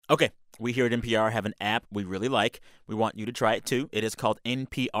Okay, we here at NPR have an app we really like. We want you to try it, too. It is called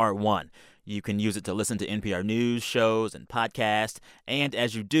NPR One. You can use it to listen to NPR news, shows, and podcasts. And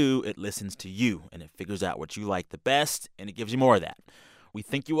as you do, it listens to you, and it figures out what you like the best, and it gives you more of that. We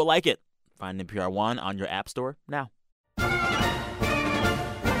think you will like it. Find NPR One on your app store now.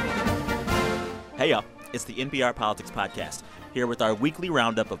 Hey, y'all. It's the NPR Politics Podcast, here with our weekly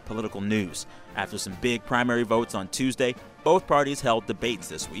roundup of political news. After some big primary votes on Tuesday, both parties held debates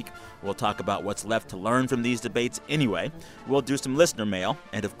this week. We'll talk about what's left to learn from these debates anyway. We'll do some listener mail.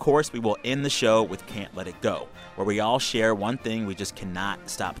 And, of course, we will end the show with Can't Let It Go, where we all share one thing we just cannot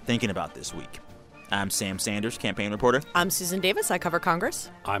stop thinking about this week. I'm Sam Sanders, campaign reporter. I'm Susan Davis. I cover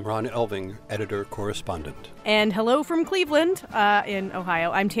Congress. I'm Ron Elving, editor-correspondent. And hello from Cleveland in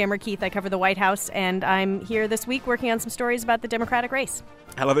Ohio. I'm Tamara Keith. I cover the White House, and I'm here this week working on some stories about the Democratic race.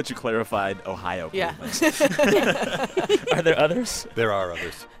 I love that you clarified Ohio. Yeah. Are there others? There are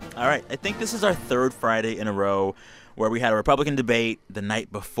others. All right. I think this is our third Friday in a row where we had a Republican debate the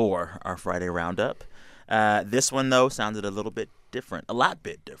night before our Friday roundup. This one, though, sounded a little bit different, a lot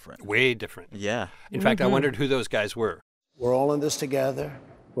bit different. Way different. Yeah. In fact, I wondered who those guys were. We're all in this together.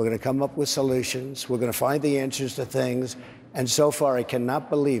 We're going to come up with solutions. We're going to find the answers to things. And so far, I cannot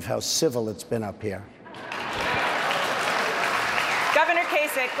believe how civil it's been up here. Governor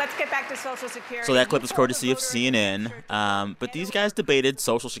Kasich, let's get back to Social Security. So that clip is courtesy of CNN. But these guys debated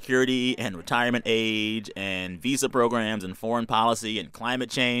Social Security and retirement age and visa programs and foreign policy and climate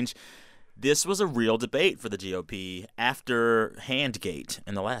change. This was a real debate for the GOP after Handgate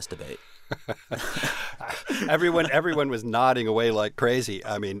in the last debate. Everyone was nodding away like crazy.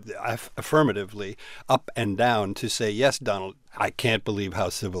 I mean, affirmatively, up and down to say, yes, Donald, I can't believe how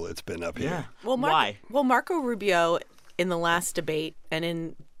civil it's been up here. Well, Why? Well, Marco Rubio in the last debate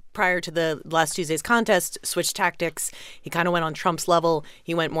and prior to the last Tuesday's contest, switched tactics. He kind of went on Trump's level.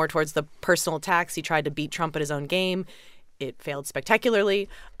 He went more towards the personal attacks. He tried to beat Trump at his own game. It failed spectacularly,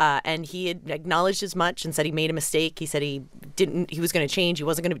 and he had acknowledged as much and said he made a mistake. He said he was going to change. He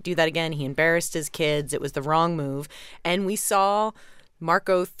wasn't going to do that again. He embarrassed his kids. It was the wrong move. And we saw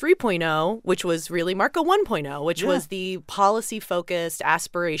Marco 3.0, which was really Marco 1.0, which was the policy-focused,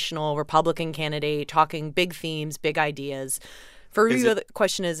 aspirational Republican candidate talking big themes, big ideas. For Rubio, the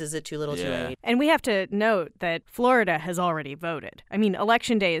question is it too little, too late? And we have to note that Florida has already voted. I mean,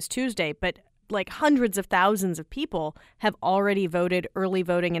 Election Day is Tuesday, but like hundreds of thousands of people have already voted early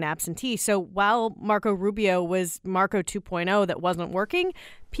voting and absentee. So while Marco Rubio was Marco 2.0 that wasn't working,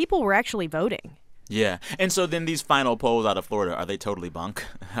 people were actually voting. Yeah. And so then these final polls out of Florida, are they totally bunk?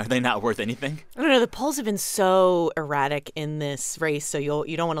 Are they not worth anything? I don't know. The polls have been so erratic in this race, so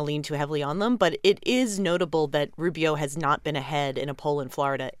you don't want to lean too heavily on them. But it is notable that Rubio has not been ahead in a poll in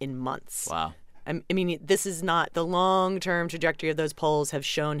Florida in months. Wow. I mean, this is not the long-term trajectory of those polls have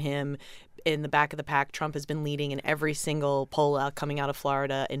shown him in the back of the pack. Trump has been leading in every single poll coming out of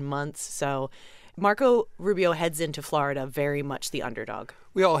Florida in months. So Marco Rubio heads into Florida very much the underdog.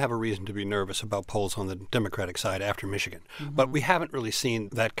 We all have a reason to be nervous about polls on the Democratic side after Michigan. But we haven't really seen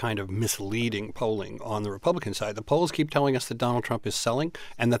that kind of misleading polling on the Republican side. The polls keep telling us that Donald Trump is selling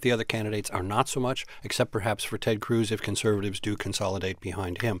and that the other candidates are not so much, except perhaps for Ted Cruz if conservatives do consolidate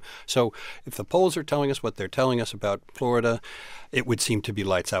behind him. So if the polls are telling us what they're telling us about Florida, it would seem to be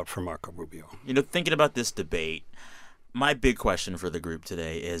lights out for Marco Rubio. You know, thinking about this debate, my big question for the group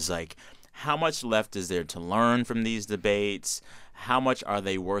today is, like, how much left is there to learn from these debates? How much are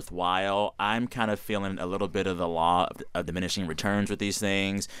they worthwhile? I'm kind of feeling a little bit of the law of diminishing returns with these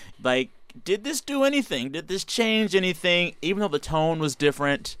things. Like, did this do anything? Did this change anything? Even though the tone was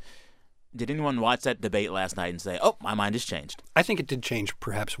different, did anyone watch that debate last night and say, oh, my mind has changed? I think it did change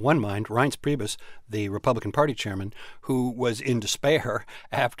perhaps one mind. Reince Priebus, the Republican Party chairman, who was in despair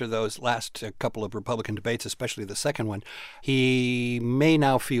after those last couple of Republican debates, especially the second one, he may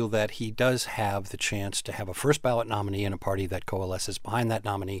now feel that he does have the chance to have a first ballot nominee in a party that coalesces behind that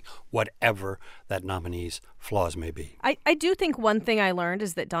nominee, whatever that nominee's flaws may be. I do think one thing I learned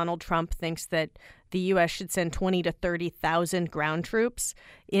is that Donald Trump thinks that the U.S. should send 20 to 30,000 ground troops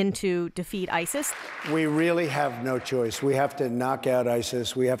in to defeat ISIS. We really have no choice. We have to knock out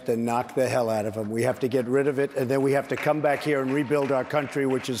ISIS. We have to knock the hell out of them. We have to get rid of it, and then we have to come back here and rebuild our country,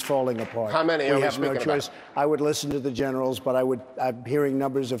 which is falling apart. How many are we have no speaking choice. about? I would listen to the generals, but I'm hearing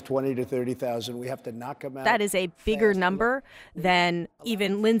numbers of 20 to 30,000. We have to knock them out. That is a bigger number than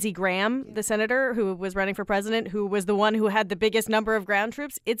even Lindsey Graham, the senator who was running for president, who was the one who had the biggest number of ground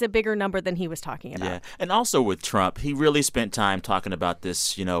troops. It's a bigger number than he was talking about. Yeah, and also with Trump, he really spent time talking about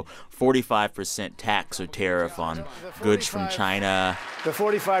this, 45% tax or tariff on goods from China. The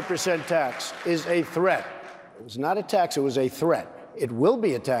 45% tax is a threat. It was not a tax, it was a threat. It will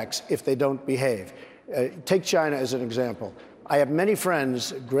be a tax if they don't behave. Take China as an example. I have many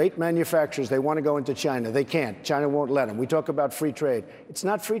friends, great manufacturers, they want to go into China. They can't. China won't let them. We talk about free trade. It's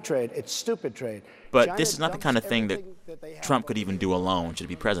not free trade. It's stupid trade. But China this is not the kind of thing that Trump could even do alone should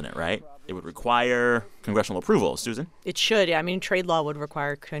he be president, right? It would require congressional approval. Susan? It should. I mean, trade law would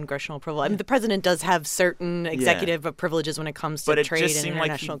require congressional approval. I mean, the president does have certain executive privileges when it comes to trade and international agreements. But it just seemed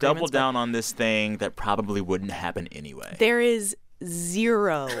like he doubled down on this thing that probably wouldn't happen anyway. There is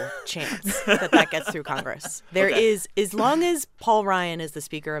zero chance that gets through Congress. There is, as long as Paul Ryan is the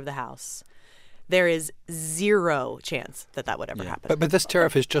Speaker of the House, there is zero chance that would ever happen. But this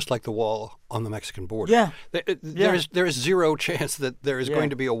tariff is just like the wall on the Mexican border. Yeah. There is zero chance that there is going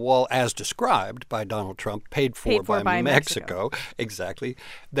to be a wall as described by Donald Trump, paid for by Mexico. Exactly.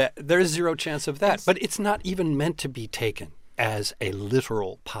 That there is zero chance of that. But it's not even meant to be taken as a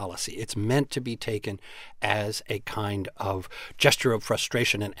literal policy. It's meant to be taken as a kind of gesture of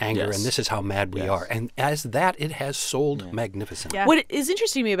frustration and anger, and this is how mad we are. And as that, it has sold magnificently. Yeah. What is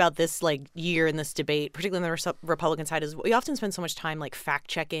interesting to me about this year in this debate, particularly on the Republican side, is we often spend so much time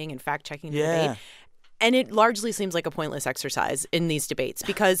fact-checking the debate. And it largely seems like a pointless exercise in these debates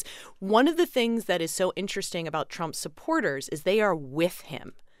because one of the things that is so interesting about Trump's supporters is they are with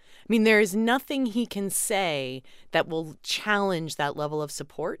him. I mean, there is nothing he can say that will challenge that level of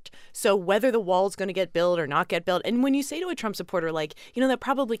support. So whether the wall is going to get built or not get built, and when you say to a Trump supporter, that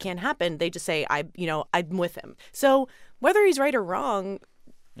probably can't happen, they just say, I'm with him. So whether he's right or wrong,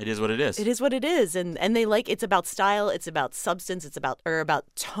 it is what it is. It is what it is. And they it's about style, it's about substance, it's about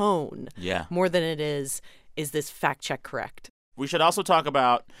tone more than it is this fact check correct? We should also talk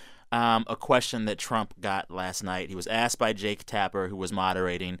about a question that Trump got last night. He was asked by Jake Tapper, who was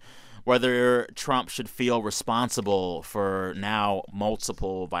moderating, whether Trump should feel responsible for now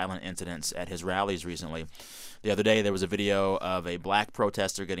multiple violent incidents at his rallies recently. The other day, there was a video of a black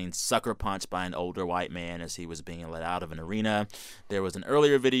protester getting sucker punched by an older white man as he was being let out of an arena. There was an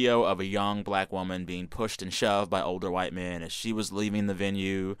earlier video of a young black woman being pushed and shoved by older white men as she was leaving the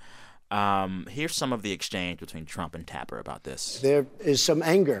venue. Here's some of the exchange between Trump and Tapper about this. There is some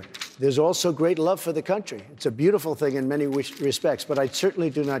anger. There's also great love for the country. It's a beautiful thing in many respects, but I certainly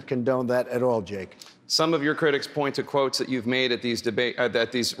do not condone that at all, Jake. Some of your critics point to quotes that you've made at these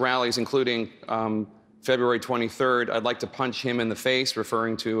at these rallies, including February 23rd, I'd like to punch him in the face,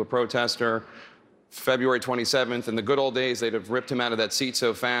 referring to a protester. February 27th, in the good old days, they'd have ripped him out of that seat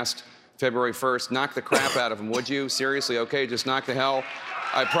so fast. February 1st, knock the crap out of him, would you? Seriously, okay, just knock the hell.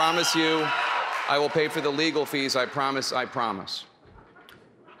 I promise you, I will pay for the legal fees. I promise, I promise.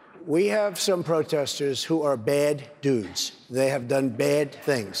 We have some protesters who are bad dudes. They have done bad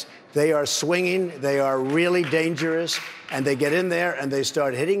things. They are swinging. They are really dangerous. And they get in there and they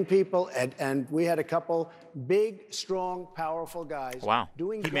start hitting people. And we had a couple big, strong, powerful guys. Wow.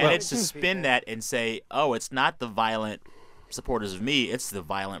 He managed to spin that and say, oh, it's not the violent supporters of me, it's the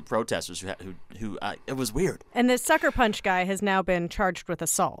violent protesters who it was weird. And this sucker punch guy has now been charged with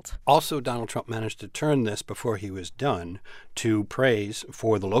assault. Also, Donald Trump managed to turn this before he was done to praise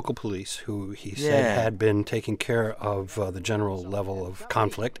for the local police who he said had been taking care of the general level of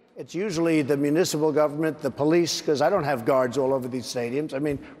conflict. It's usually the municipal government, the police, because I don't have guards all over these stadiums. I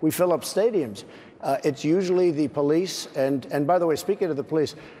mean, we fill up stadiums. It's usually the police. And by the way, speaking of the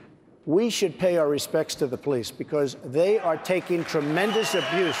police, we should pay our respects to the police because they are taking tremendous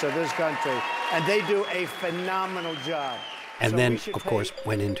abuse of this country, and they do a phenomenal job. And then, of course,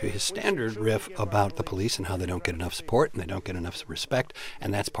 went into his standard riff about the police and how they don't get enough support and they don't get enough respect,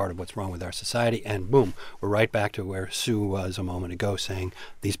 and that's part of what's wrong with our society. And boom, we're right back to where Sue was a moment ago, saying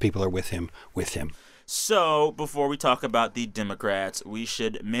these people are with him, with him. So before we talk about the Democrats, we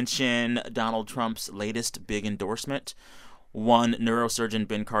should mention Donald Trump's latest big endorsement. One neurosurgeon,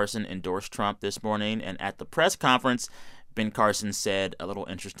 Ben Carson, endorsed Trump this morning, and at the press conference, Ben Carson said a little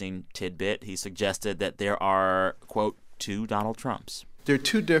interesting tidbit. He suggested that there are, quote, two Donald Trumps. There are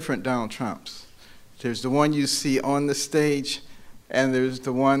two different Donald Trumps. There's the one you see on the stage, and there's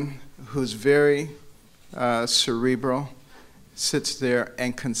the one who's very cerebral, sits there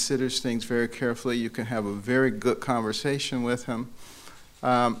and considers things very carefully. You can have a very good conversation with him.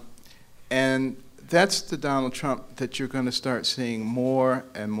 And that's the Donald Trump that you're going to start seeing more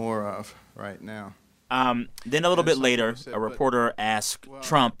and more of right now. Then a little bit later, a reporter asked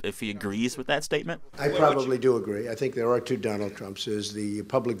Trump if he agrees with that statement. I probably do agree. I think there are two Donald Trumps. There's the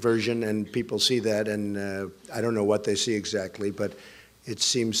public version, and people see that, and I don't know what they see exactly, but it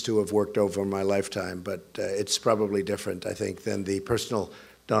seems to have worked over my lifetime. But it's probably different, I think, than the personal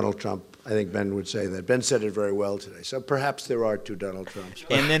Donald Trump. I think Ben would say that. Ben said it very well today. So perhaps there are two Donald Trumps.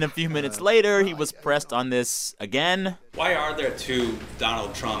 And then a few minutes later, he was pressed on this again. Why are there two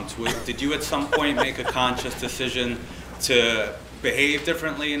Donald Trumps? Did you at some point make a conscious decision to behave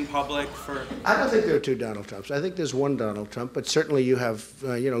differently in public? I don't think there are two Donald Trumps. I think there's one Donald Trump, but certainly you have,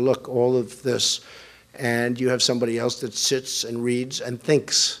 look, all of this, and you have somebody else that sits and reads and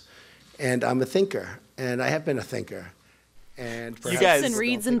thinks. And I'm a thinker, and I have been a thinker. And you guys, and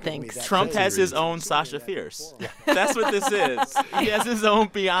reads and thinks. Trump has his own Sasha Fierce. Yeah. That's what this is. He has his own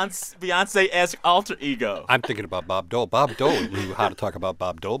Beyonce-esque alter ego. I'm thinking about Bob Dole. Bob Dole knew how to talk about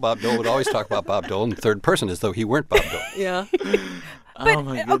Bob Dole. Bob Dole would always talk about Bob Dole in the third person as though he weren't Bob Dole. Yeah.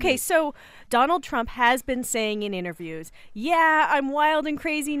 But, okay, so Donald Trump has been saying in interviews, yeah, I'm wild and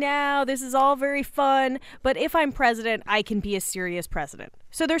crazy now. This is all very fun. But if I'm president, I can be a serious president.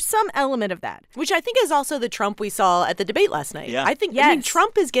 So there's some element of that. Which I think is also the Trump we saw at the debate last night. Yeah. I mean,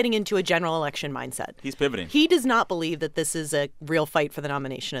 Trump is getting into a general election mindset. He's pivoting. He does not believe that this is a real fight for the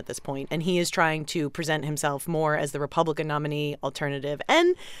nomination at this point, and he is trying to present himself more as the Republican nominee alternative.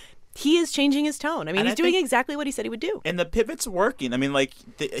 And he is changing his tone. I mean, he's doing exactly what he said he would do. And the pivot's working. I mean,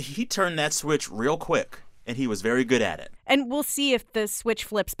 he turned that switch real quick, and he was very good at it. And we'll see if the switch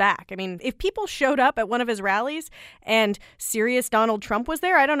flips back. I mean, if people showed up at one of his rallies and serious Donald Trump was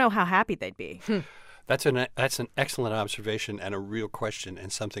there, I don't know how happy they'd be. That's an excellent observation and a real question and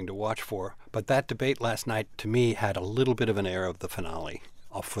something to watch for. But that debate last night, to me, had a little bit of an air of the finale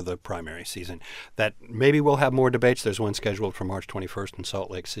for the primary season. That maybe we'll have more debates. There's one scheduled for March 21st in Salt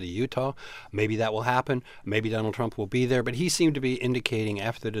Lake City, Utah. Maybe that will happen. Maybe Donald Trump will be there. But he seemed to be indicating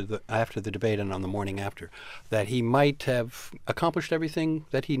after the debate and on the morning after that he might have accomplished everything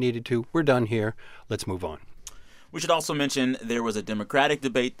that he needed to. We're done here. Let's move on. We should also mention there was a Democratic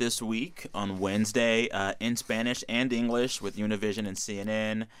debate this week on Wednesday in Spanish and English with Univision and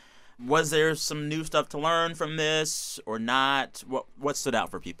CNN. Was there some new stuff to learn from this or not? What stood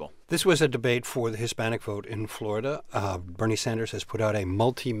out for people? This was a debate for the Hispanic vote in Florida. Bernie Sanders has put out a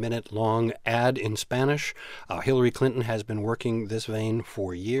multi-minute long ad in Spanish. Hillary Clinton has been working this vein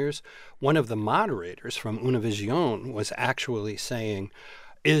for years. One of the moderators from Univision was actually saying,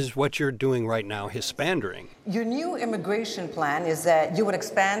 is what you're doing right now Hispandering? Your new immigration plan is that you would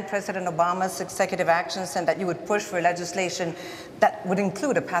expand President Obama's executive actions and that you would push for legislation that would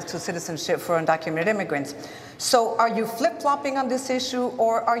include a path to citizenship for undocumented immigrants. So are you flip-flopping on this issue,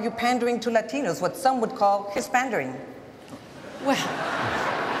 or are you pandering to Latinos, what some would call Hispandering?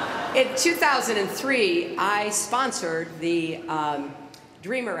 Well, in 2003, I sponsored the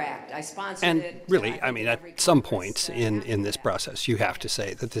Dreamer Act. I sponsored and it. Really, I mean, at some points in this process, you have to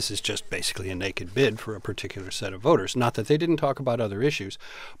say that this is just basically a naked bid for a particular set of voters. Not that they didn't talk about other issues,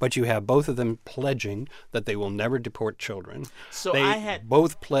 but you have both of them pledging that they will never deport children. So they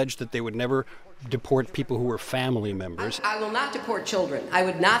both pledged that they would never deport people who were family members. I will not deport children. I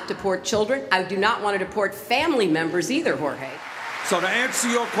would not deport children. I do not want to deport family members either, Jorge. So to answer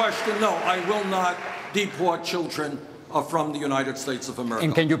your question, no, I will not deport children from the United States of America.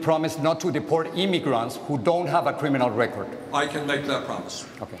 And can you promise not to deport immigrants who don't have a criminal record? I can make that promise.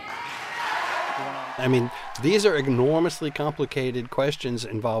 Okay. I mean, these are enormously complicated questions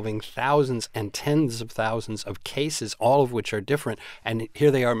involving thousands and tens of thousands of cases, all of which are different. And here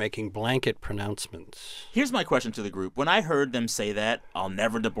they are making blanket pronouncements. Here's my question to the group. When I heard them say that, I'll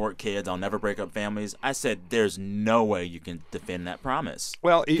never deport kids, I'll never break up families, I said, there's no way you can defend that promise.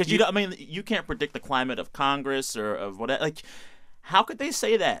 Well, because you can't predict the climate of Congress or of whatever. Like, how could they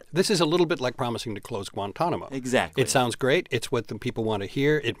say that? This is a little bit like promising to close Guantanamo. Exactly. It sounds great. It's what the people want to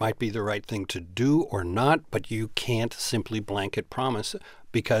hear. It might be the right thing to do or not, but you can't simply blanket promise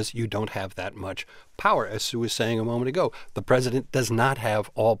because you don't have that much power. As Sue was saying a moment ago, the president does not have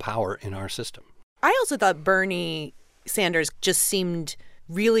all power in our system. I also thought Bernie Sanders just seemed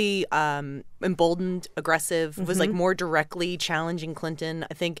really emboldened, aggressive, was like more directly challenging Clinton.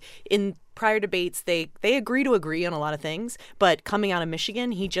 I think in prior debates, they agree to agree on a lot of things, but coming out of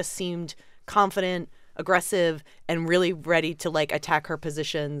Michigan, he just seemed confident, aggressive, and really ready to like attack her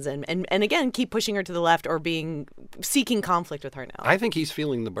positions and again keep pushing her to the left or seeking conflict with her now. I think he's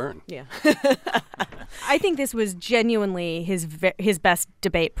feeling the burn. Yeah. I think this was genuinely his best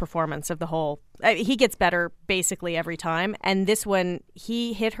debate performance of the whole. He gets better basically every time, and this one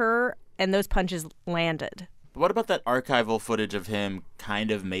he hit her and those punches landed. What about that archival footage of him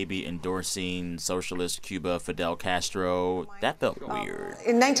kind of maybe endorsing socialist Cuba, Fidel Castro? That felt weird.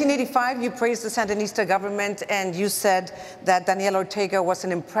 In 1985, you praised the Sandinista government and you said that Daniel Ortega was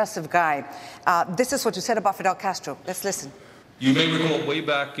an impressive guy. This is what you said about Fidel Castro. Let's listen. You may recall way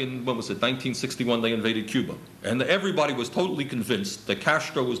back in, 1961, they invaded Cuba. And everybody was totally convinced that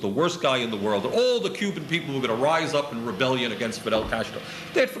Castro was the worst guy in the world, that all the Cuban people were going to rise up in rebellion against Fidel Castro.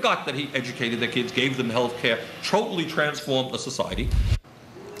 They had forgotten that he educated their kids, gave them health care, totally transformed the society.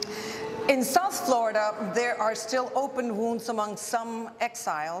 In South Florida, there are still open wounds among some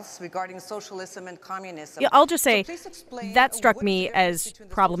exiles regarding socialism and communism. Yeah, I'll just say that struck me as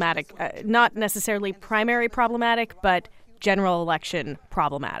problematic. Not necessarily primary problematic, but general election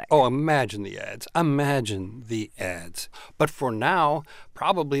problematic. Oh, imagine the ads. Imagine the ads. But for now,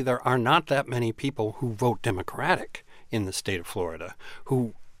 probably there are not that many people who vote Democratic in the state of Florida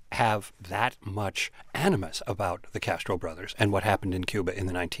who have that much animus about the Castro brothers and what happened in Cuba in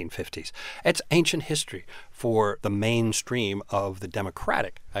the 1950s. It's ancient history for the mainstream of the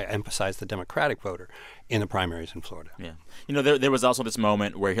Democratic, I emphasize the Democratic voter, in the primaries in Florida. Yeah. You know, there was also this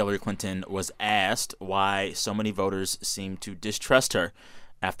moment where Hillary Clinton was asked why so many voters seemed to distrust her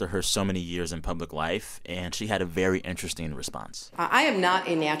after her so many years in public life, and she had a very interesting response. I am not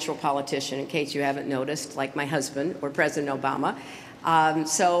a natural politician, in case you haven't noticed, like my husband or President Obama.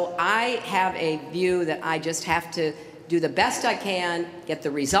 So I have a view that I just have to do the best I can, get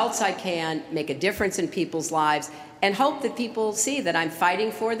the results I can, make a difference in people's lives, and hope that people see that I'm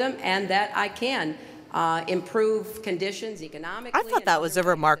fighting for them and that I can improve conditions economically. I thought that was a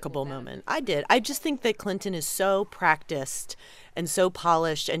remarkable moment. I did. I just think that Clinton is so practiced and so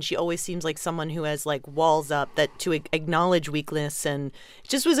polished, and she always seems like someone who has like walls up that to acknowledge weakness, and it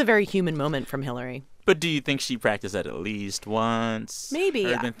just was a very human moment from Hillary. But do you think she practiced that at least once? Maybe.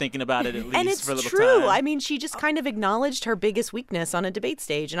 Or been thinking about it at least and it's for a little true. time? I mean, she just kind of acknowledged her biggest weakness on a debate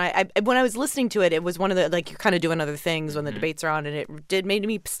stage. And I when I was listening to it, it was one of the, like, you're kind of doing other things when the debates are on, and it made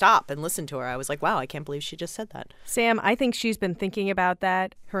me stop and listen to her. I was like, wow, I can't believe she just said that. Sam, I think she's been thinking about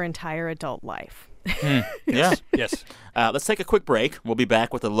that her entire adult life. Yeah. Yes. Let's take a quick break. We'll be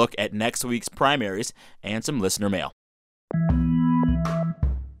back with a look at next week's primaries and some listener mail.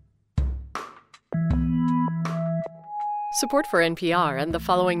 Support for NPR and the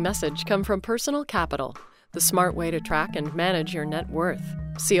following message come from Personal Capital, the smart way to track and manage your net worth.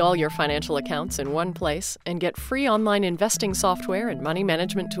 See all your financial accounts in one place and get free online investing software and money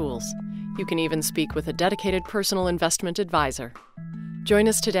management tools. You can even speak with a dedicated personal investment advisor. Join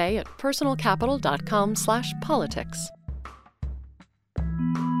us today at personalcapital.com/politics.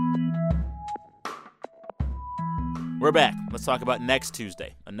 We're back. Let's talk about next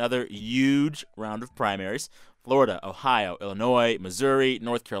Tuesday. Another huge round of primaries. Florida, Ohio, Illinois, Missouri,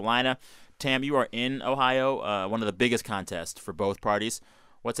 North Carolina. Tam, you are in Ohio, one of the biggest contests for both parties.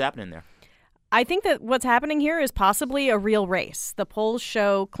 What's happening there? I think that what's happening here is possibly a real race. The polls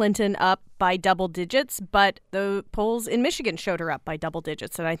show Clinton up by double digits, but the polls in Michigan showed her up by double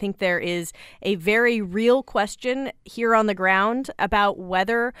digits. And I think there is a very real question here on the ground about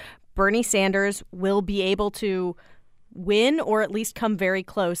whether Bernie Sanders will be able to win or at least come very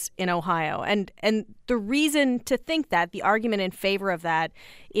close in Ohio. And the reason to think that, the argument in favor of that,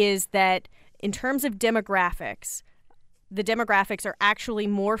 is that in terms of demographics, the demographics are actually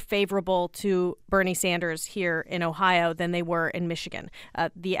more favorable to Bernie Sanders here in Ohio than they were in Michigan.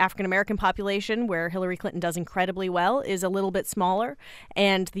 The African-American population, where Hillary Clinton does incredibly well, is a little bit smaller,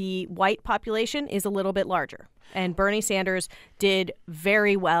 and the white population is a little bit larger. And Bernie Sanders did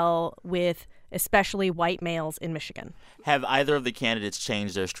very well with especially white males in Michigan. Have either of the candidates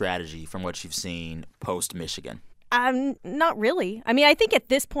changed their strategy from what you've seen post-Michigan? Not really. I mean, I think at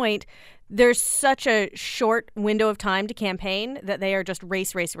this point, there's such a short window of time to campaign that they are just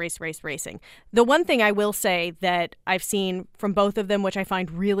racing. The one thing I will say that I've seen from both of them, which I find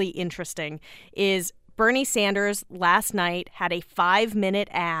really interesting, is Bernie Sanders last night had a 5-minute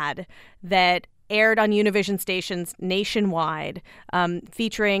ad that aired on Univision stations nationwide,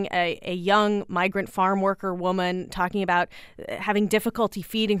 featuring a young migrant farm worker woman talking about having difficulty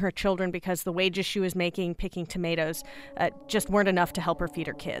feeding her children because the wages she was making picking tomatoes just weren't enough to help her feed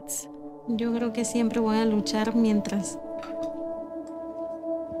her kids. Yo creo que siempre voy a luchar mientras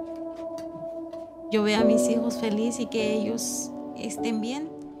yo vea a mis hijos felices y que ellos estén bien.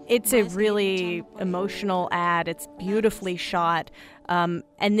 It's a really emotional ad. It's beautifully shot. And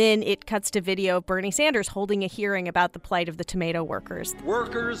then it cuts to video of Bernie Sanders holding a hearing about the plight of the tomato workers.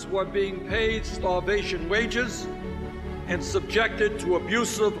 Workers were being paid starvation wages and subjected to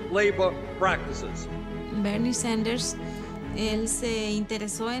abusive labor practices. Bernie Sanders, él se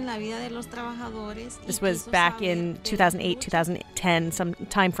interesó en la vida de los trabajadores. This was back in 2008, 2010, some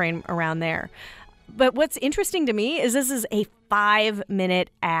time frame around there. But what's interesting to me is this is a 5-minute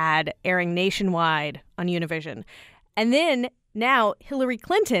ad airing nationwide on Univision. And then now Hillary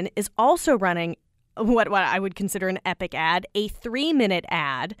Clinton is also running what I would consider an epic ad, a 3-minute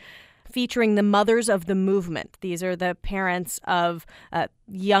ad featuring the mothers of the movement. These are the parents of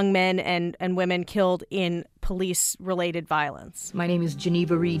young men and women killed in police-related violence. My name is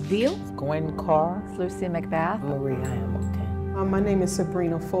Geneva Reed Beal. Gwen Carr. Lucy McBath. Maria Hamilton. My name is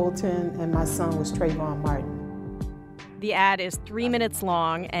Sabrina Fulton, and my son was Trayvon Martin. The ad is 3 minutes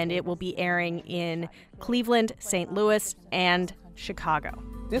long, and it will be airing in Cleveland, St. Louis, and Chicago.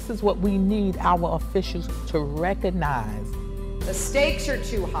 This is what we need our officials to recognize. The stakes are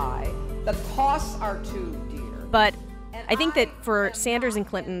too high. The costs are too dear. But I think that for Sanders and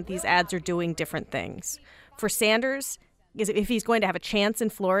Clinton, these ads are doing different things. For Sanders, if he's going to have a chance in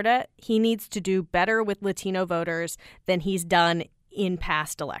Florida, he needs to do better with Latino voters than he's done in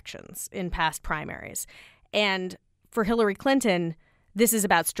past elections, in past primaries. And for Hillary Clinton, this is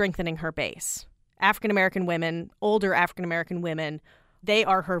about strengthening her base. African-American women, older African-American women, they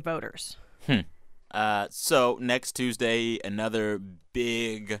are her voters. So next Tuesday, another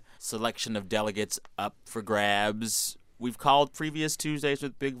big selection of delegates up for grabs. We've called previous Tuesdays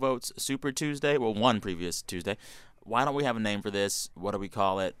with big votes Super Tuesday. Well, one previous Tuesday. Why don't we have a name for this? What do we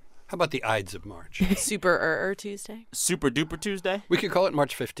call it? How about the Ides of March? Super Tuesday? Super Duper Tuesday? We could call it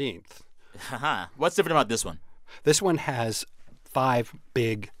March 15th. What's different about this one? This one has 5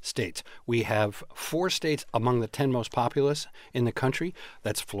 big states. We have 4 states among the 10 most populous in the country.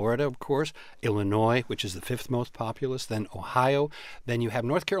 That's Florida, of course, Illinois, which is the 5th most populous, then Ohio. Then you have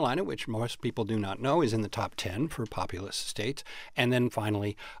North Carolina, which most people do not know is in the top 10 for populous states. And then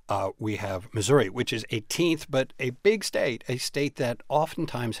finally, we have Missouri, which is 18th, but a big state, a state that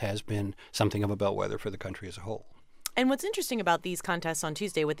oftentimes has been something of a bellwether for the country as a whole. And what's interesting about these contests on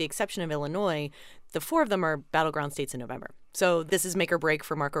Tuesday, with the exception of Illinois, the 4 of them are battleground states in November. So this is make or break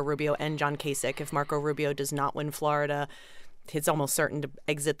for Marco Rubio and John Kasich. If Marco Rubio does not win Florida, it's almost certain to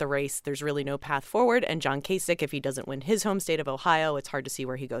exit the race. There's really no path forward. And John Kasich, if he doesn't win his home state of Ohio, it's hard to see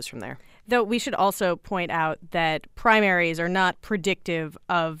where he goes from there. Though we should also point out that primaries are not predictive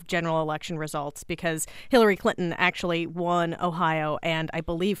of general election results, because Hillary Clinton actually won Ohio and I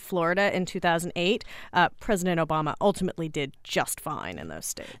believe Florida in 2008. President Obama ultimately did just fine in those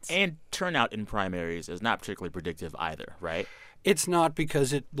states. And turnout in primaries is not particularly predictive either, right? It's not,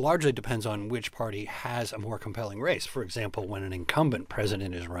 because it largely depends on which party has a more compelling race. For example, when an incumbent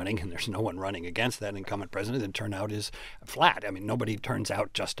president is running and there's no one running against that incumbent president, the turnout is flat. I mean, nobody turns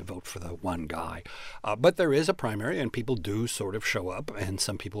out just to vote for the one guy. But there is a primary, and people do sort of show up, and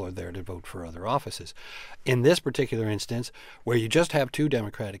some people are there to vote for other offices. In this particular instance, where you just have 2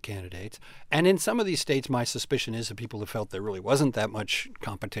 Democratic candidates, and in some of these states, my suspicion is that people have felt there really wasn't that much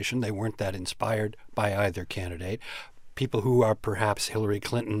competition. They weren't that inspired by either candidate. People who are perhaps Hillary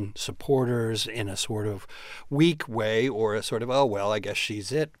Clinton supporters in a sort of weak way, or a sort of, oh, well, I guess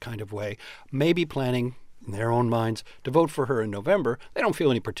she's it kind of way, may be planning in their own minds to vote for her in November. They don't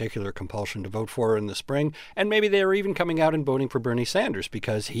feel any particular compulsion to vote for her in the spring. And maybe they're even coming out and voting for Bernie Sanders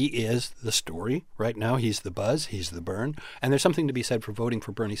because he is the story right now. He's the buzz. He's the burn. And there's something to be said for voting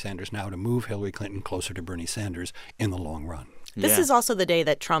for Bernie Sanders now to move Hillary Clinton closer to Bernie Sanders in the long run. This is also the day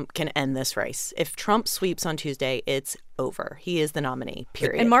that Trump can end this race. If Trump sweeps on Tuesday, it's over. He is the nominee,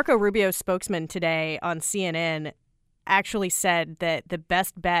 period. And Marco Rubio's spokesman today on CNN actually said that the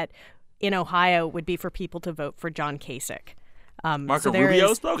best bet in Ohio would be for people to vote for John Kasich. Marco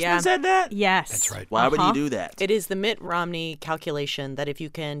Rubio's spokesman said that? Yes. That's right. Why would he do that? It is the Mitt Romney calculation that if you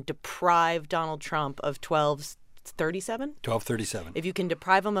can deprive Donald Trump of 1237? If you can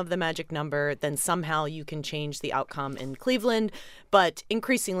deprive him of the magic number, then somehow you can change the outcome in Cleveland. But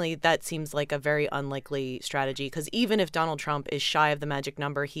increasingly, that seems like a very unlikely strategy, because even if Donald Trump is shy of the magic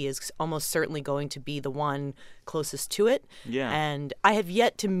number, he is almost certainly going to be the one closest to it. Yeah. And I have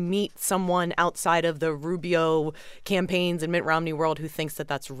yet to meet someone outside of the Rubio campaigns and Mitt Romney world who thinks that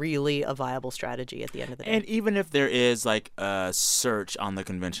that's really a viable strategy at the end of the day. And even if there is like a search on the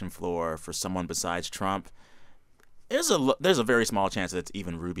convention floor for someone besides Trump, there's a very small chance that it's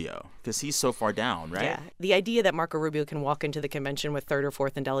even Rubio, because he's so far down, right? Yeah. The idea that Marco Rubio can walk into the convention with 3rd or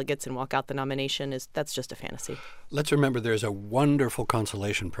 4th in delegates and walk out the nomination that's just a fantasy. Let's remember there's a wonderful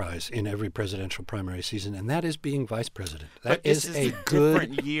consolation prize in every presidential primary season, and that is being vice president. That is a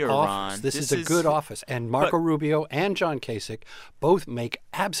good year, office. Ron. This is a good office. And Marco Rubio and John Kasich both make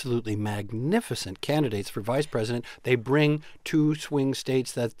absolutely magnificent candidates for vice president. They bring 2 swing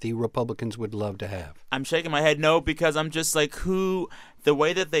states that the Republicans would love to have. I'm shaking my head no, because I'm just like, the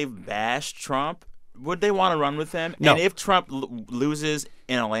way that they've bashed Trump, would they want to run with him? No. And if Trump loses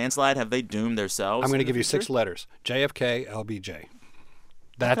in a landslide, have they doomed themselves? I'm going to give you 6 letters. JFK, LBJ.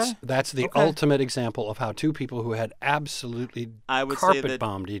 That's the ultimate example of how two people who had absolutely carpet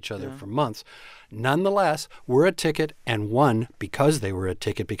bombed each other for months, nonetheless, were a ticket and won because they were a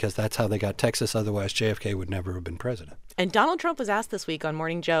ticket, because that's how they got Texas. Otherwise, JFK would never have been president. And Donald Trump was asked this week on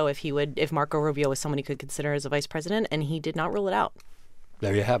Morning Joe if Marco Rubio was someone he could consider as a vice president, and he did not rule it out.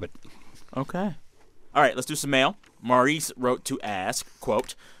 There you have it. Okay. All right, let's do some mail. Maurice wrote to ask,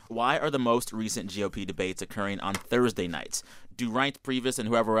 quote, why are the most recent GOP debates occurring on Thursday nights? Do Reince Priebus and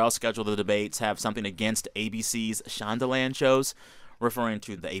whoever else scheduled the debates have something against ABC's Shondaland shows? Referring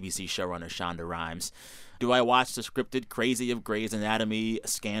to the ABC showrunner Shonda Rhimes. Do I watch the scripted Crazy of Grey's Anatomy,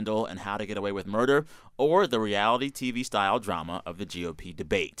 Scandal, and How to Get Away with Murder, or the reality TV-style drama of the GOP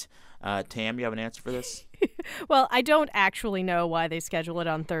debate? Tam, you have an answer for this? Well, I don't actually know why they schedule it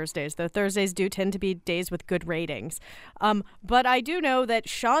on Thursdays, though Thursdays do tend to be days with good ratings. But I do know that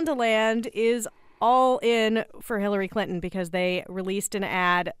Shondaland is all in for Hillary Clinton because they released an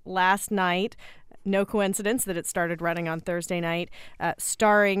ad last night. No coincidence that it started running on Thursday night,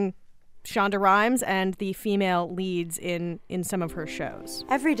 starring Shonda Rhimes and the female leads in some of her shows.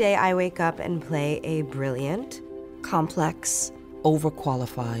 Every day I wake up and play a brilliant, complex,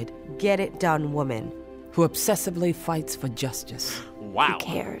 overqualified, get-it-done woman. Who obsessively fights for justice. Wow. Who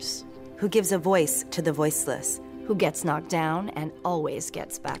cares? Who gives a voice to the voiceless. Who gets knocked down and always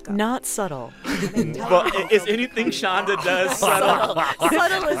gets back up. Not subtle. Well, is anything Shonda does subtle?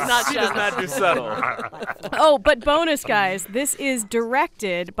 Subtle is not She does not do subtle. Oh, but bonus, guys, this is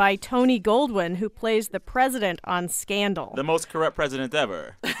directed by Tony Goldwyn, who plays the president on Scandal. The most corrupt president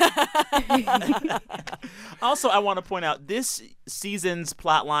ever. Also, I want to point out, this season's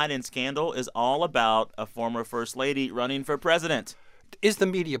plotline in Scandal is all about a former first lady running for president. Is the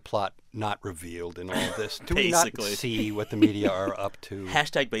media plot not revealed in all of this? Do we not see what the media are up to?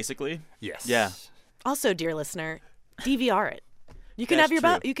 Hashtag basically. Yes. Yeah. Also, dear listener, DVR it. You can have your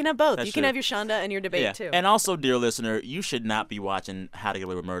you can have both. You can have your Shonda and your debate too. And also, dear listener, you should not be watching How to Get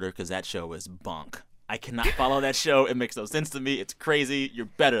Away with Murder because that show is bunk. I cannot follow that show. It makes no sense to me. It's crazy. You're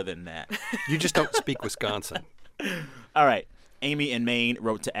better than that. You just don't speak Wisconsin. All right. Amy in Maine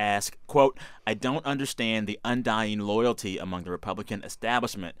wrote to ask, quote, I don't understand the undying loyalty among the Republican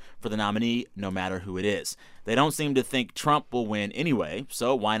establishment for the nominee, no matter who it is. They don't seem to think Trump will win anyway,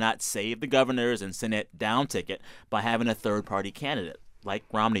 so why not save the governor's and Senate down ticket by having a third-party candidate, like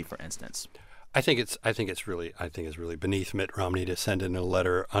Romney, for instance? I think it's really beneath Mitt Romney to send in a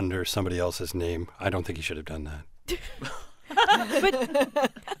letter under somebody else's name. I don't think he should have done that.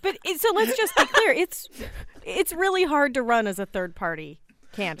 But so let's just be clear. It's really hard to run as a third party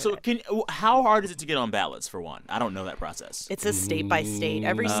candidate. So how hard is it to get on ballots, for one? I don't know that process. It's a state by state.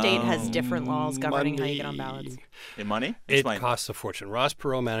 Every state has different laws governing how you get on ballots. In money? Explain. It costs a fortune. Ross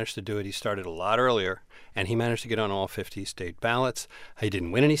Perot managed to do it. He started a lot earlier, and he managed to get on all 50 state ballots. He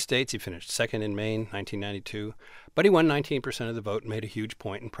didn't win any states. He finished second in Maine, 1992. But he won 19% of the vote and made a huge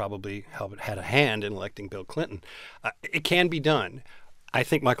point and probably had a hand in electing Bill Clinton. It can be done. I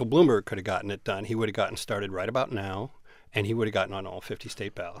think Michael Bloomberg could have gotten it done. He would have gotten started right about now, and he would have gotten on all 50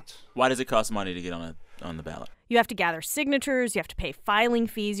 state ballots. Why does it cost money to get on the ballot? You have to gather signatures. You have to pay filing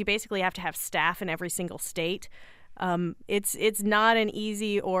fees. You basically have to have staff in every single state. It's not an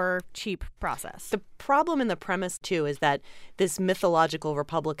easy or cheap process. The problem in the premise, too, is that this mythological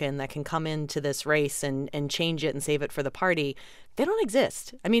Republican that can come into this race and change it and save it for the party, they don't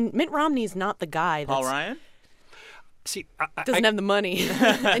exist. I mean, Mitt Romney's not the guy that's... Paul Ryan? See, doesn't have the money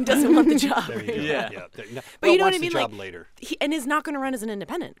and doesn't want the job. There you go. Yeah. But you know what I the mean? job Like, later. And is not going to run as an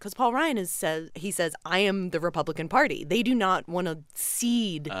independent because Paul Ryan says, I am the Republican Party. They do not want to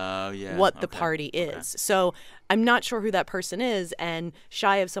cede what the party is. So I'm not sure who that person is. And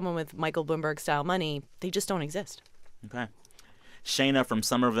shy of someone with Michael Bloomberg style money, they just don't exist. Okay. Shayna from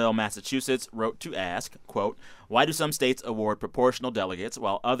Somerville, Massachusetts, wrote to ask, quote, why do some states award proportional delegates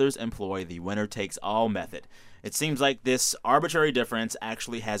while others employ the winner-takes-all method? It seems like this arbitrary difference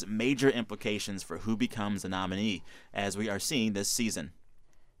actually has major implications for who becomes the nominee, as we are seeing this season.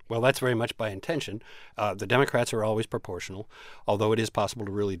 Well, that's very much by intention. The Democrats are always proportional, although it is possible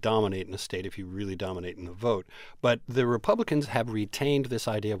to really dominate in a state if you really dominate in the vote. But the Republicans have retained this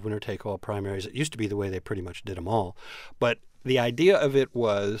idea of winner-take-all primaries. It used to be the way they pretty much did them all. But the idea of it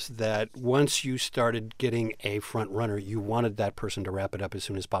was that once you started getting a front runner, you wanted that person to wrap it up as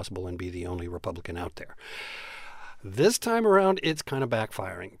soon as possible and be the only Republican out there. This time around, it's kind of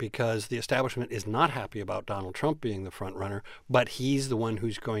backfiring because the establishment is not happy about Donald Trump being the front runner, but he's the one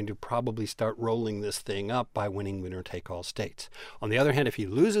who's going to probably start rolling this thing up by winning winner-take-all states. On the other hand, if he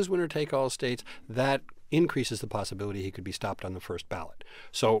loses winner-take-all states, that increases the possibility he could be stopped on the first ballot.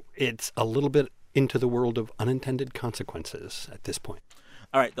 So it's a little bit into the world of unintended consequences at this point.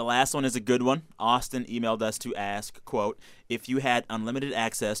 All right, the last one is a good one. Austin emailed us to ask, quote, if you had unlimited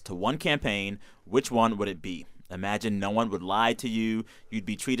access to one campaign, which one would it be? Imagine no one would lie to you. You'd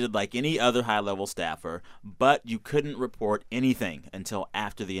be treated like any other high-level staffer, but you couldn't report anything until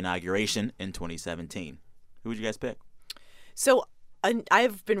after the inauguration in 2017. Who would you guys pick? So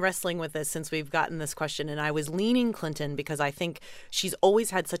I've been wrestling with this since we've gotten this question, and I was leaning Clinton because I think she's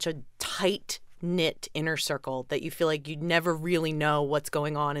always had such a tight-knit inner circle that you feel like you'd never really know what's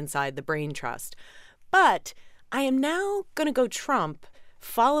going on inside the brain trust. But I am now going to go Trump,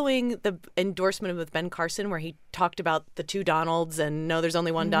 following the endorsement with Ben Carson where he talked about the two Donalds and no, there's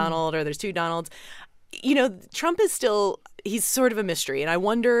only one Donald or there's two Donalds. You know, Trump is still, he's sort of a mystery. And I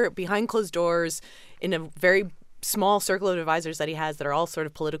wonder, behind closed doors, in a very small circle of advisors that he has that are all sort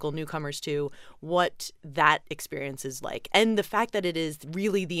of political newcomers too, what that experience is like. And the fact that it is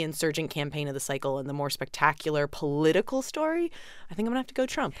really the insurgent campaign of the cycle and the more spectacular political story, I think I'm going to have to go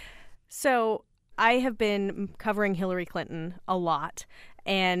Trump. So I have been covering Hillary Clinton a lot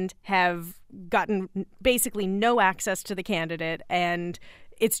and have gotten basically no access to the candidate, and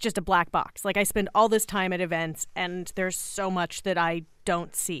it's just a black box. Like, I spend all this time at events, and there's so much that I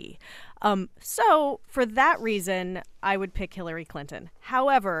don't see. So for that reason, I would pick Hillary Clinton.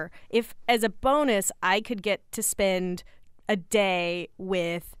 However, if as a bonus, I could get to spend a day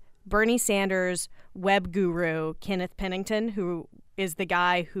with Bernie Sanders' web guru, Kenneth Pennington, who is the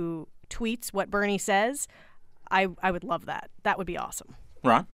guy who tweets what Bernie says, I would love that. That would be awesome.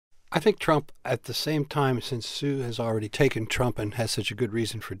 Ron? I think Trump, at the same time, since Sue has already taken Trump and has such a good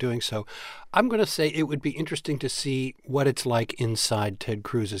reason for doing so, I'm going to say it would be interesting to see what it's like inside Ted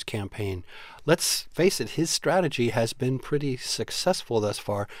Cruz's campaign. Let's face it, his strategy has been pretty successful thus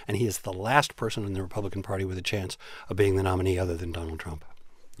far, and he is the last person in the Republican Party with a chance of being the nominee other than Donald Trump.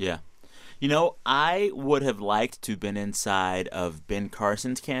 Yeah. You know, I would have liked to have been inside of Ben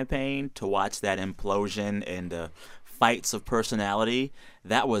Carson's campaign to watch that implosion and fights of personality.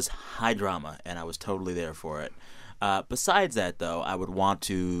 That was high drama, and I was totally there for it. Besides that, though, I would want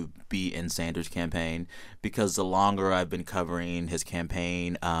to be in Sanders' campaign because the longer I've been covering his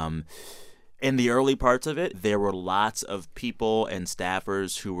campaign, in the early parts of it, there were lots of people and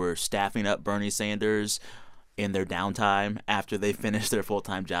staffers who were staffing up Bernie Sanders in their downtime after they finished their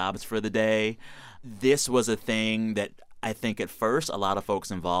full-time jobs for the day. This was a thing that I think at first a lot of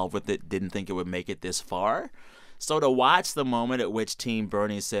folks involved with it didn't think it would make it this far. So to watch the moment at which Team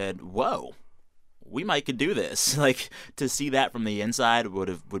Bernie said, whoa, we might could do this, like to see that from the inside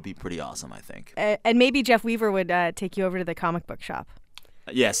would be pretty awesome, I think. And maybe Jeff Weaver would take you over to the comic book shop.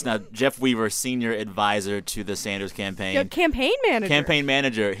 Yes. Now, Jeff Weaver, senior advisor to the Sanders campaign. Yeah, campaign manager. Campaign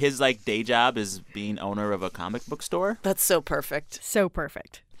manager. His day job is being owner of a comic book store. That's so perfect. So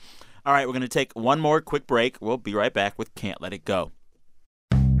perfect. All right, we're going to take one more quick break. We'll be right back with Can't Let It Go.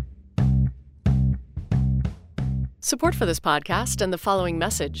 Support for this podcast and the following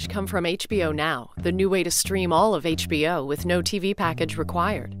message come from HBO Now, the new way to stream all of HBO with no TV package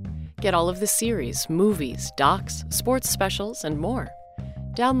required. Get all of the series, movies, docs, sports specials, and more.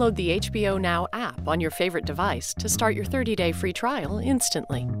 Download the HBO Now app on your favorite device to start your 30-day free trial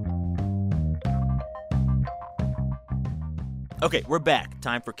instantly. Okay, we're back.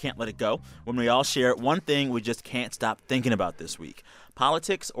 Time for Can't Let It Go, when we all share one thing we just can't stop thinking about this week,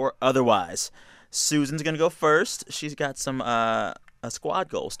 politics or otherwise. Susan's going to go first. She's got some a squad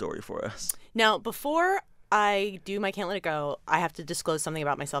goal story for us. Now, before I do my Can't Let It Go, I have to disclose something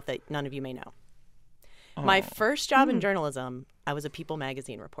about myself that none of you may know. Oh. My first job in journalism, I was a People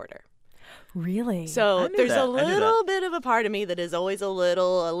magazine reporter. Really? So there's a little bit of a part of me that is always a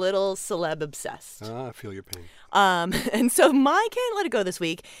little celeb obsessed. I feel your pain. And so my Can't Let It Go this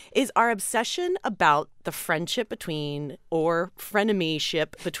week is our obsession about the friendship between, or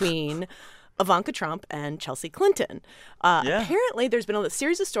frenemy-ship between, Ivanka Trump and Chelsea Clinton. Apparently, there's been a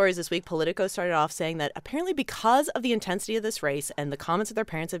series of stories this week. Politico started off saying that apparently because of the intensity of this race and the comments that their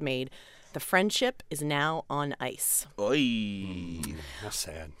parents have made, the friendship is now on ice. Oy. That's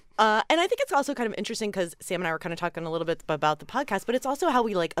sad. And I think it's also kind of interesting because Sam and I were kind of talking a little bit about the podcast, but it's also how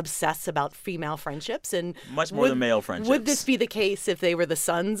we obsess about female friendships and much more than male friendships. Would this be the case if they were the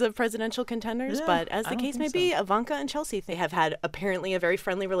sons of presidential contenders? Yeah, but as the case may be, Ivanka and Chelsea, they have had apparently a very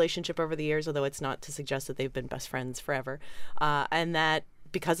friendly relationship over the years, although it's not to suggest that they've been best friends forever, and that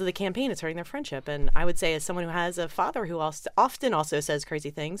because of the campaign, it's hurting their friendship. And I would say, as someone who has a father who often also says crazy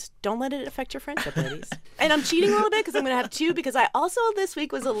things, don't let it affect your friendship, ladies. And I'm cheating a little bit because I'm going to have two, because I also this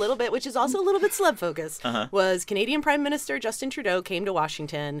week was a little bit, which is also a little bit celeb focused, was Canadian Prime Minister Justin Trudeau came to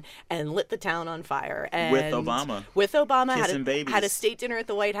Washington and lit the town on fire. And with Obama. With Obama. Kissing had a state dinner at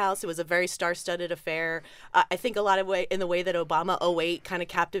the White House. It was a very star-studded affair. I think a lot of in the way that Obama 08 kind of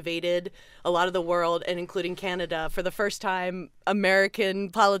captivated a lot of the world, and including Canada. For the first time, American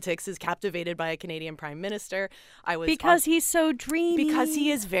politics is captivated by a Canadian Prime Minister. Because he's so dreamy. Because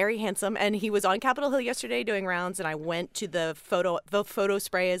he is very handsome, and he was on Capitol Hill yesterday doing rounds, and I went to the photo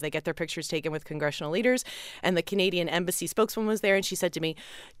spray as they get their pictures taken with congressional leaders, and the Canadian embassy spokeswoman was there, and she said to me,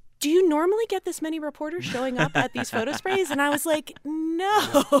 "Do you normally get this many reporters showing up at these photo sprays?" And I was like,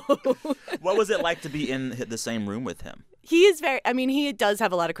 no. What was it like to be in the same room with him? He is he does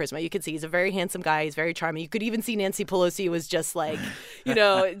have a lot of charisma. You can see he's a very handsome guy. He's very charming. You could even see Nancy Pelosi was just like,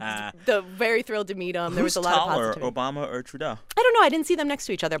 very thrilled to meet him. There was a lot of positivity. Obama or Trudeau? I don't know. I didn't see them next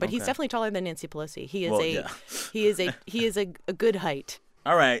to each other, but he's definitely taller than Nancy Pelosi. He is a good height.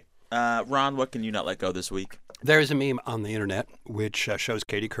 All right. Ron, what can you not let go this week? There is a meme on the internet which shows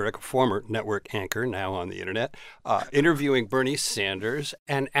Katie Couric, a former network anchor, now on the internet, interviewing Bernie Sanders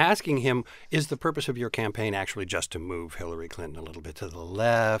and asking him, is the purpose of your campaign actually just to move Hillary Clinton a little bit to the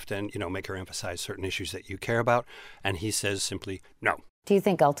left and, make her emphasize certain issues that you care about? And he says simply, no. Do you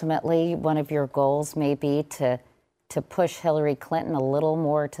think ultimately one of your goals may be to push Hillary Clinton a little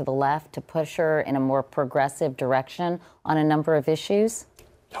more to the left, to push her in a more progressive direction on a number of issues?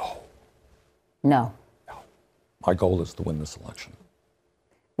 No. My goal is to win this election.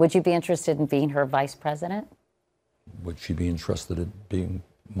 Would you be interested in being her vice president? Would she be interested in being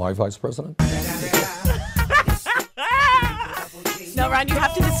my vice president? No, Ron, you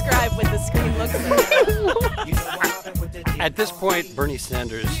have to describe what the screen looks like. At this point, Bernie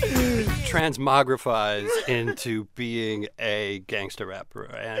Sanders transmogrifies into being a gangster rapper,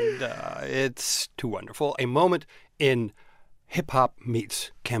 and it's too wonderful. A moment in hip-hop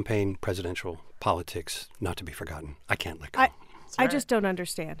meets campaign presidential politics, not to be forgotten. I can't let go. I just don't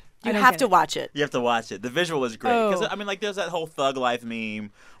understand. You have to watch it. You have to watch it. The visual is great. Because, there's that whole Thug Life meme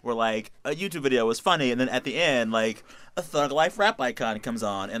where, a YouTube video was funny, and then at the end, a Thug Life rap icon comes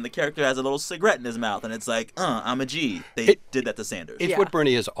on, and the character has a little cigarette in his mouth, and it's like, I'm a G. They did that to Sanders. It's what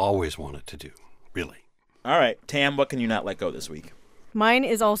Bernie has always wanted to do, really. All right. Tam, what can you not let go this week? Mine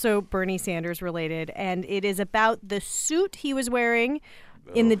is also Bernie Sanders related, and it is about the suit he was wearing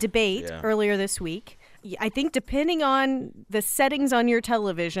in the debate earlier this week. I think depending on the settings on your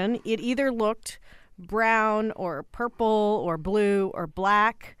television, it either looked brown or purple or blue or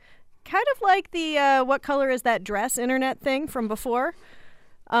black, kind of like the what color is that dress internet thing from before.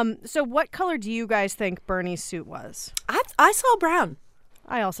 So what color do you guys think Bernie's suit was? I saw brown.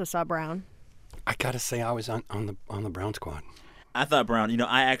 I also saw brown. I got to say I was on the brown squad. I thought brown.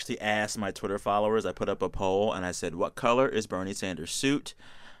 I actually asked my Twitter followers. I put up a poll, and I said, what color is Bernie Sanders' suit?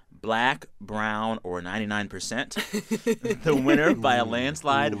 Black, brown, or 99%? The winner by a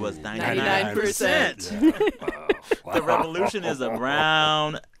landslide was 99%. The revolution is a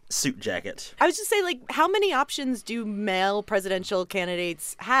brown suit jacket. I was just saying, how many options do male presidential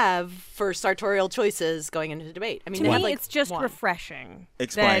candidates have for sartorial choices going into the debate? To me, it's just refreshing.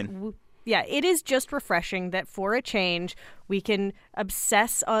 Explain. Yeah, it is just refreshing that for a change, we can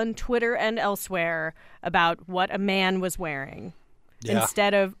obsess on Twitter and elsewhere about what a man was wearing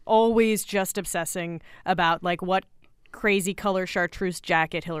instead of always just obsessing about what crazy color chartreuse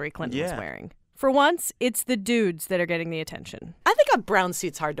jacket Hillary Clinton was wearing. For once, it's the dudes that are getting the attention. I think a brown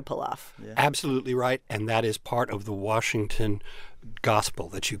suit's hard to pull off. Yeah. Absolutely right, and that is part of the Washington gospel,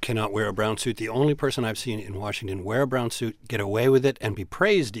 that you cannot wear a brown suit. The only person I've seen in Washington wear a brown suit, get away with it, and be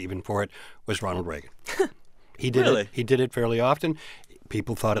praised even for it was Ronald Reagan. He did it. He did it fairly often.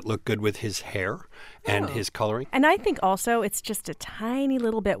 People thought it looked good with his hair and his coloring. And I think also it's just a tiny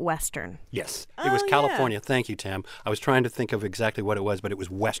little bit Western. Yes. It was California. Yeah. Thank you, Tam. I was trying to think of exactly what it was, but it was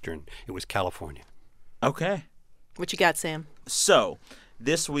Western. It was California. Okay. What you got, Sam? So,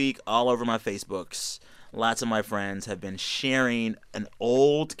 this week, all over my Facebooks, lots of my friends have been sharing an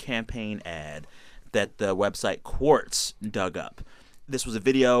old campaign ad that the website Quartz dug up. This was a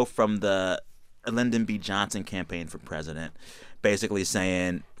video from the Lyndon B. Johnson campaign for president, basically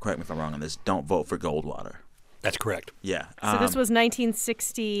saying, correct me if I'm wrong on this, don't vote for Goldwater. That's correct. Yeah. So this was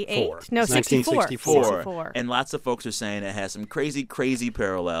 1968? No, 1964. And lots of folks are saying it has some crazy, crazy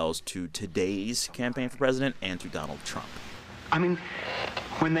parallels to today's campaign for president and to Donald Trump. I mean,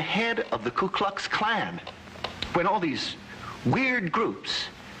 when the head of the Ku Klux Klan, when all these weird groups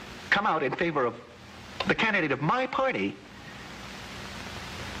come out in favor of the candidate of my party,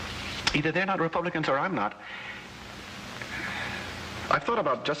 Either they're not Republicans or I'm not. I've thought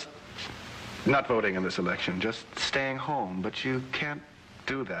about just not voting in this election, just staying home, but you can't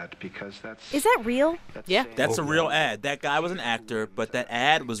do that because that's... Is that real? Yeah. That's a real ad. That guy was an actor, but that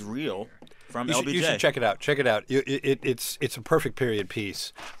ad was real from LBJ. You should check it out. Check it out. It's a perfect period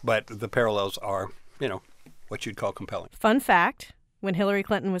piece, but the parallels are, what you'd call compelling. Fun fact, when Hillary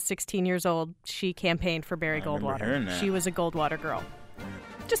Clinton was 16 years old, she campaigned for Barry Goldwater. She was a Goldwater girl.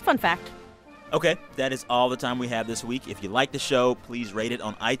 Just fun fact. Okay, that is all the time we have this week. If you like the show, please rate it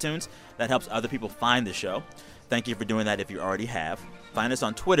on iTunes. That helps other people find the show. Thank you for doing that if you already have. Find us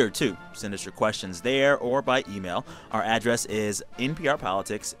on Twitter, too. Send us your questions there or by email. Our address is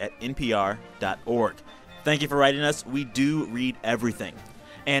nprpolitics@npr.org. Thank you for writing us. We do read everything.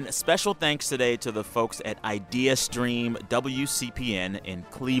 And special thanks today to the folks at IdeaStream WCPN in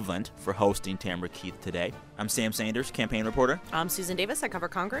Cleveland for hosting Tamara Keith today. I'm Sam Sanders, campaign reporter. I'm Susan Davis. I cover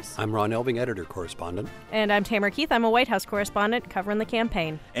Congress. I'm Ron Elving, editor-correspondent. And I'm Tamara Keith. I'm a White House correspondent covering the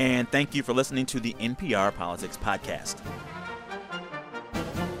campaign. And thank you for listening to the NPR Politics Podcast.